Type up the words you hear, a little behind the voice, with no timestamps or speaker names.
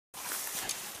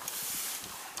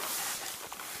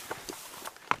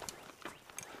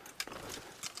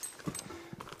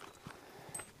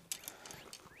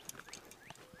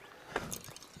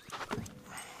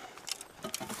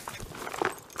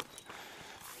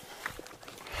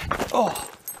Oh.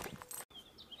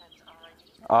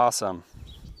 Awesome.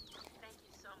 Thank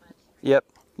you so much. Yep.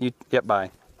 Yep,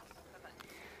 bye.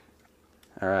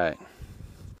 All right.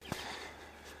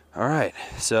 All right,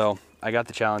 so I got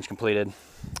the challenge completed.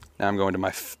 Now I'm going to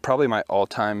my probably my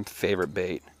all-time favorite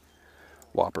bait,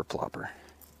 Whopper Plopper.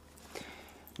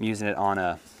 I'm using it on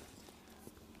a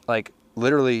like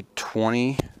literally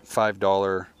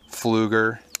 $25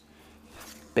 Fluger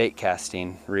bait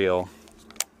casting reel,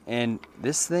 and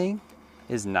this thing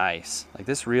is nice. Like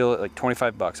this reel, like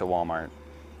 25 bucks at Walmart,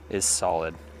 is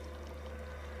solid.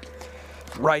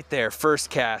 Right there, first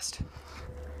cast.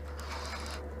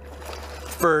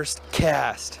 First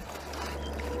cast.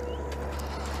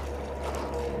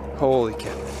 Holy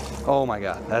cow. Oh my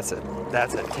God, that's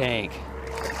a tank.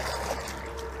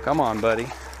 Come on, buddy.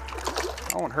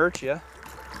 I won't hurt you.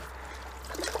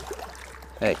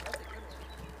 Hey.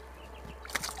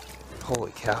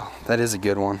 Holy cow, that is a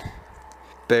good one.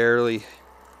 Barely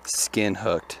skin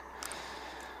hooked.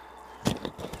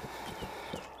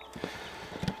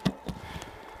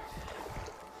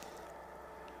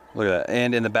 Look at that.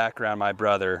 And in the background, my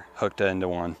brother hooked into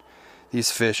one.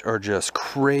 These fish are just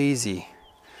crazy.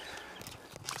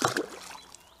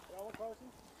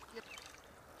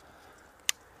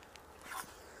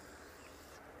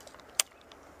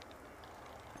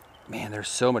 Man, there's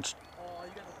so much. Oh,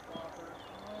 you got the Plopper.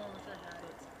 Oh, I wish I had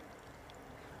it.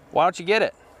 Why don't you get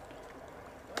it?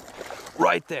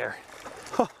 Right there.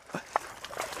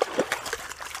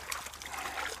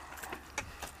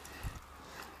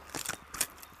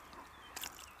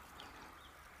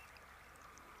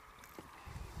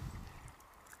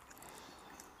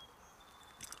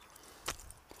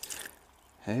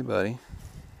 Hey, buddy.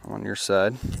 I'm on your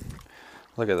side.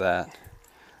 Look at that.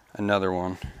 Another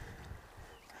one.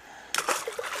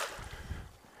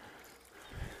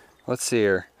 Let's see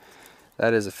here.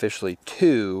 That is officially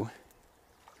 2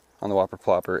 on the Whopper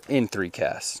Plopper in 3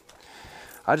 casts.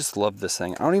 I just love this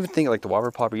thing. I don't even think like the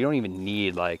Whopper Plopper, you don't even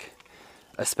need like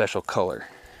a special color.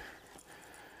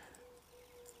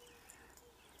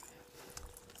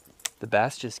 The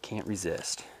bass just can't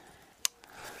resist.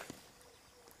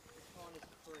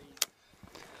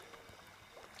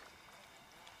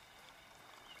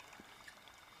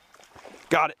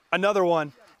 Got it. Another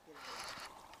one.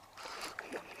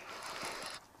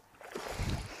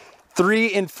 3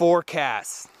 in 4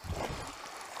 casts.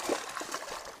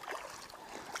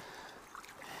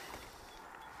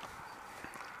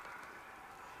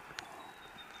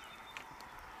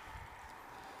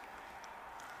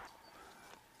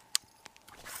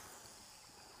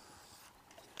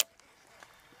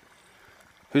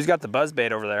 Who's got the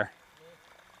buzzbait over there?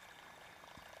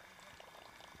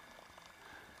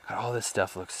 God, all this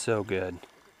stuff looks so good.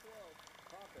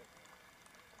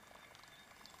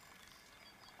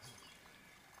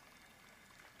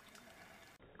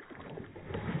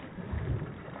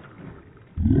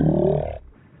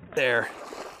 There.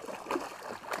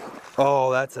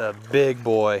 Oh, that's a big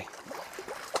boy.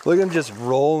 Look at him just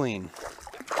rolling.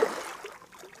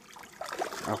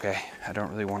 Okay, I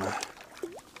don't really want to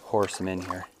horse him in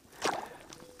here.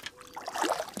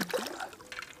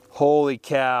 Holy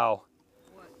cow.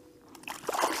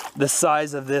 The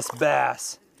size of this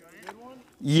bass.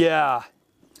 Yeah.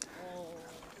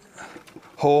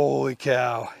 Holy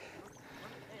cow.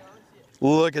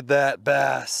 Look at that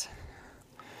bass.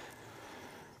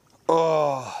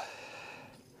 Oh.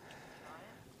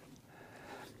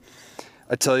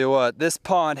 I tell you what, this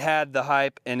pond had the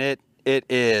hype, and it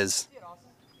is.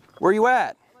 Where you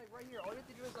at? Like right here. All you have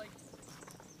to do is like,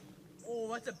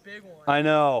 oh, that's a big one. I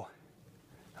know.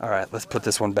 All right, let's put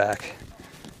this one back.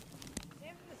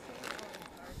 Okay,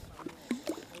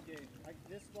 like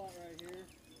this spot right here.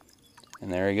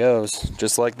 And there he goes,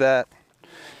 just like that.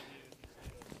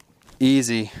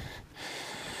 Easy.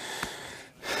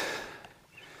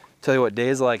 Tell you what,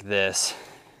 days like this,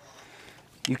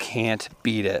 you can't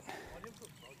beat it.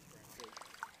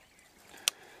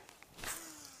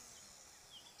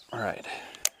 All right.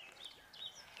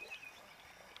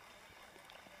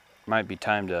 Might be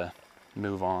time to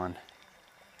move on.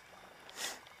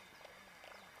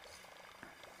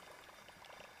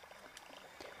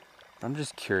 I'm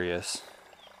just curious.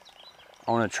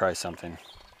 I want to try something.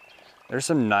 There's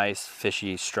some nice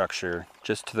fishy structure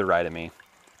just to the right of me.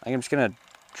 I think I'm just gonna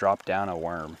drop down a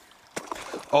worm.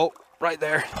 Oh, right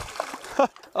there.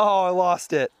 Oh, I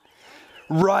lost it.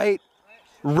 Right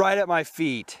at my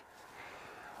feet.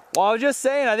 Well, I was just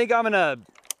saying, I think I'm gonna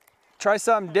try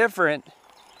something different,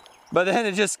 but then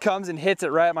it just comes and hits it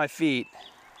right at my feet.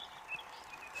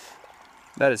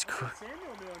 That is What's Samuel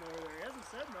doing over there? He hasn't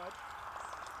said much.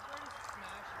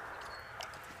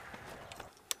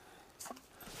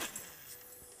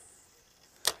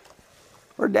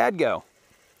 Where'd Dad go?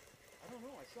 I don't know.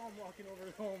 I saw him walking over.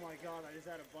 Oh my god! I just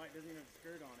had a bite. Doesn't even have a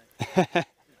skirt on it.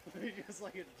 He's just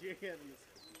like a jighead in this.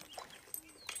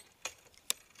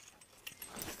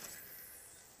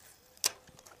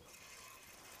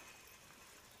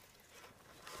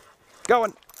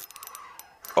 Going.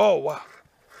 Oh, wow.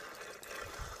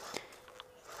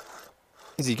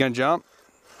 Is he gonna jump?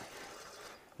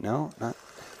 No, not.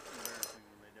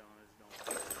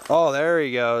 Oh, there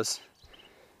he goes.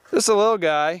 Just a little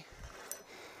guy.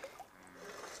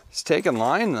 He's taking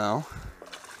line though.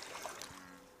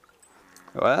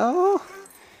 Well.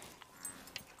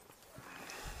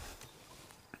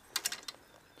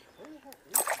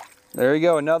 There you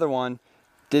go, another one.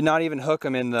 Did not even hook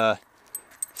him in the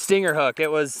stinger hook.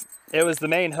 It was the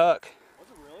main hook. Was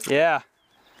it really? Yeah.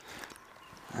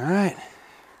 All right.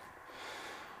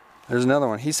 There's another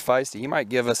one. He's feisty. He might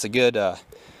give us a good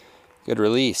good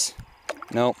release.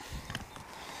 Nope.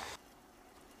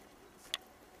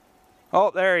 Oh,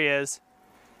 there he is.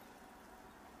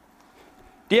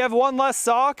 Do you have one less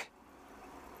sock?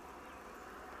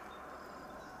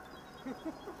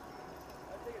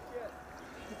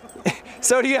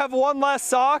 So do you have one less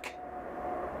sock?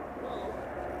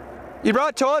 You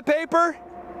brought toilet paper?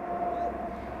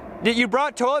 You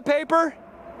brought toilet paper?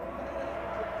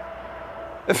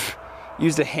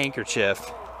 Used a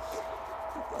handkerchief.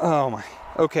 Oh my.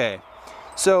 Okay.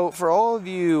 So for all of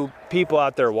you people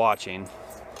out there watching,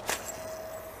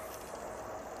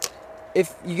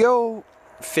 if you go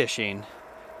fishing,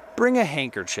 bring a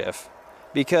handkerchief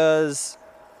because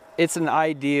it's an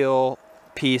ideal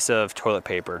piece of toilet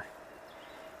paper.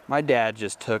 My dad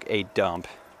just took a dump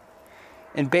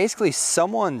and basically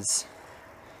someone's,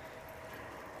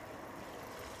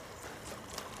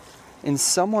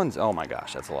 oh my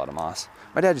gosh, that's a lot of moss.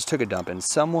 My dad just took a dump and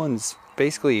someone's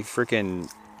basically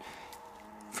freaking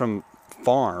from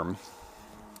farm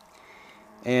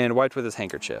and wiped with his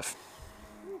handkerchief.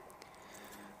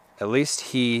 At least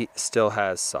he still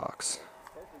has socks.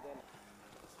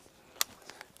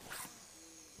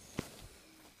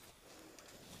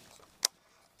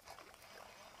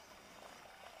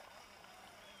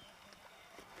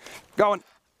 Going.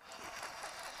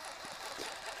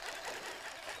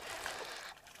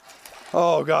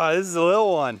 Oh God, this is a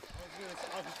little one.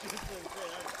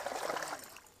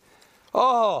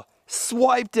 Oh,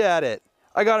 swiped at it.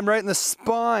 I got him right in the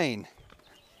spine.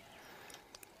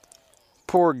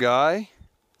 Poor guy.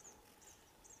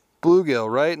 Bluegill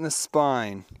right in the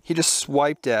spine. He just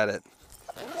swiped at it.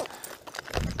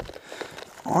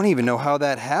 I don't even know how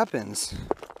that happens.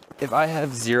 If I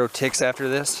have 0 ticks after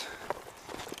this,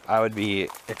 I would be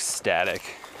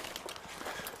ecstatic.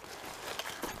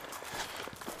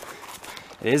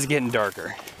 It is getting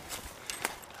darker.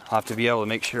 I'll have to be able to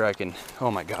make sure I can,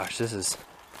 oh my gosh, this is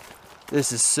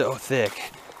so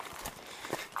thick.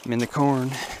 I'm in the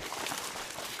corn.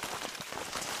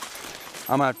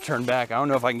 I'm gonna have to turn back. I don't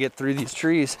know if I can get through these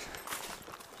trees.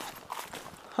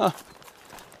 Huh,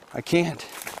 I can't.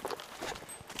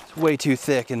 It's way too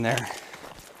thick in there.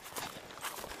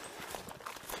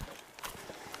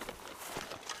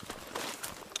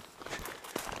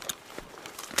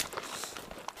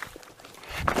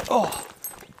 Oh.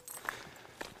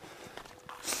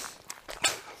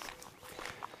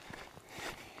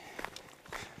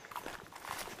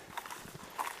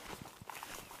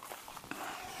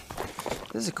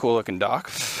 This is a cool looking dock.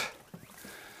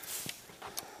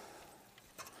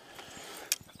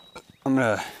 I'm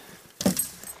gonna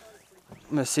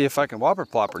see if I can Whopper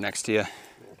Plopper next to you.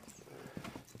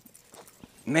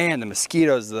 Man, the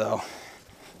mosquitoes though.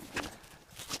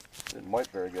 Didn't bite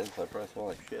very good, so I probably smell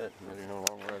like shit. Maybe no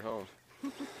long ride home.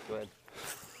 Go ahead.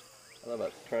 I thought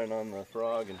about trying on the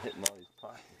frog and hitting all these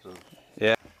pots. So.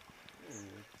 Yeah.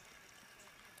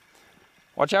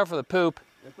 Watch out for the poop.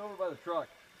 It's over by the truck,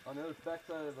 on the other back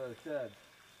side of the shed.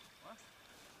 What?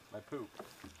 My poop.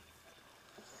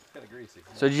 It's kind of greasy.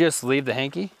 So did you just leave the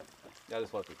hanky? Yeah, I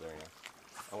just left it there, yeah.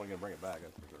 I wasn't gonna bring it back,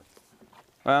 that's for sure.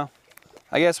 Well,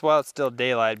 I guess while it's still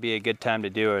daylight, it'd be a good time to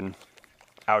do an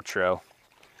outro.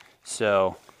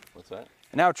 So. What's that?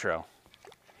 An outro.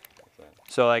 What's that?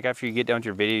 So like after you get done with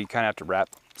your video, you kind of have to wrap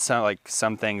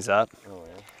some things up. Oh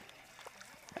yeah.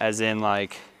 As in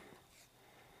like,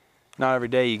 not every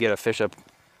day you get a fish up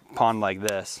pond like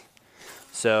this.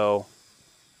 So,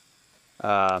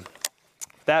 that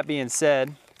being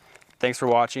said, thanks for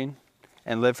watching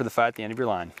and live for the fight at the end of your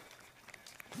line.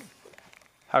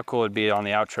 How cool it'd be on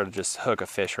the outro to just hook a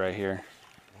fish right here.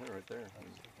 Right there.